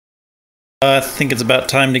I think it's about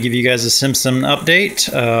time to give you guys a Simpson update.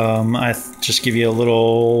 Just give you a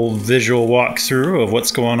little visual walkthrough of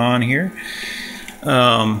what's going on here.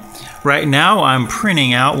 Right now I'm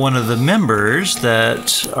printing out one of the members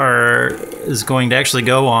that is going to actually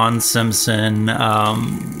go on Simpson's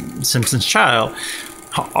child.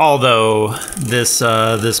 Although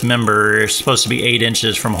this member is supposed to be 8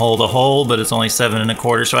 inches from hole to hole, but it's only 7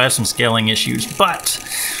 1/4, so I have some scaling issues. But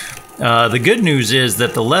the good news is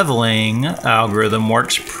that the leveling algorithm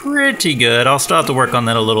works pretty good. I'll still have to work on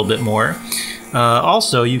that a little bit more.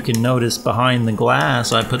 Also, you can notice behind the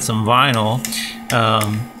glass I put some vinyl.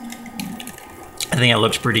 I think it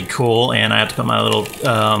looks pretty cool, and I have to put my little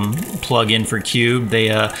plug-in for Cube. They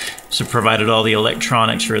provided all the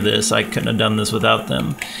electronics for this. I couldn't have done this without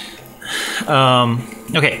them.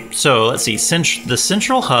 Okay, so let's see. The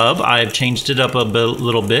central hub, I've changed it up a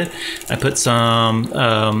little bit. I put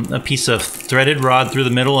a piece of threaded rod through the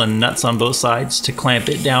middle and nuts on both sides to clamp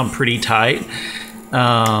it down pretty tight.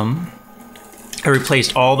 I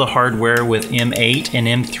replaced all the hardware with M8 and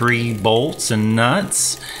M3 bolts and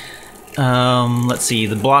nuts. Let's see,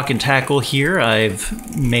 the block and tackle here,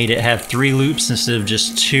 I've made it have 3 loops instead of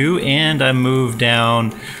just 2, and I moved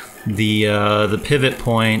down the pivot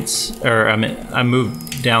points, or I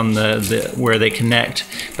moved down where they connect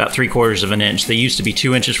about 3/4 of an inch. They used to be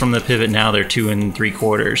 2 inches from the pivot, now they're 2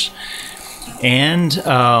 3/4. And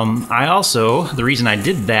the reason I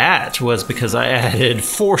did that was because I added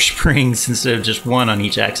 4 springs instead of just 1 on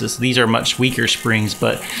each axis. These are much weaker springs,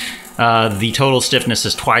 but the total stiffness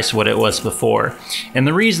is twice what it was before. And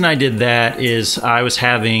the reason I did that is I was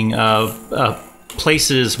having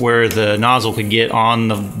places where the nozzle could get on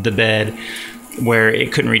the bed where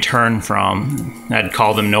it couldn't return from. I'd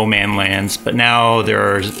call them no-man lands, but now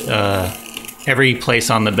every place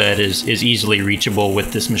on the bed is easily reachable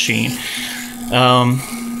with this machine.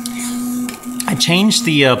 I changed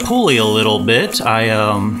the pulley a little bit.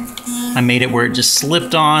 I made it where it just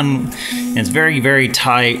slipped on, and it's very, very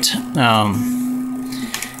tight.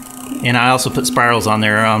 And I also put spirals on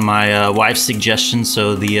there on my wife's suggestion,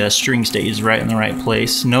 so the string stays right in the right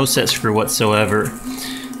place. No set screw whatsoever.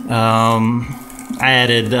 I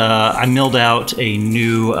milled out a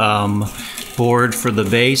new board for the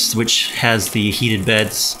base, which has the heated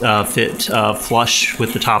beds fit flush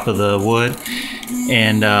with the top of the wood,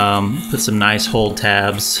 and put some nice hold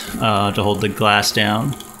tabs to hold the glass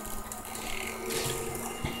down.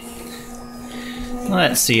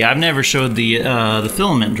 Let's see, I've never showed the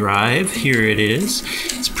filament drive. Here it is.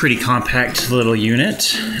 It's a pretty compact little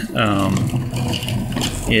unit.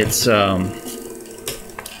 It's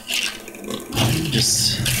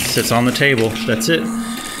just sits on the table. That's it.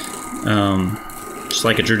 Just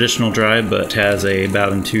like a traditional drive, but has a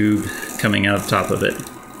Bowden tube coming out of the top of it.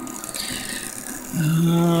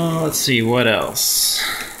 Let's see, what else?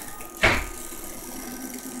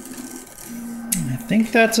 I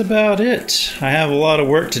think that's about it. I have a lot of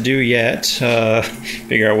work to do yet.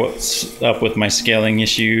 Figure out what's up with my scaling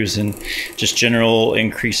issues and just general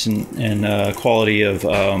increase in quality of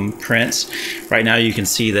prints. Right now you can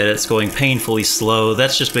see that it's going painfully slow.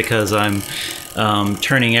 That's just because I'm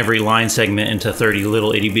turning every line segment into 30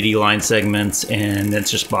 little itty-bitty line segments, and it's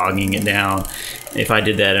just bogging it down. If I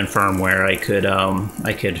did that in firmware, I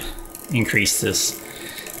could increase the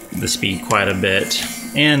speed quite a bit.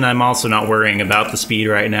 And I'm also not worrying about the speed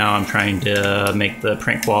right now. I'm trying to make the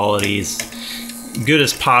print quality as good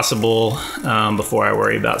as possible before I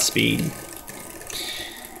worry about speed.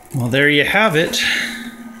 Well, there you have it.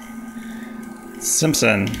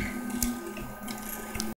 Simpson.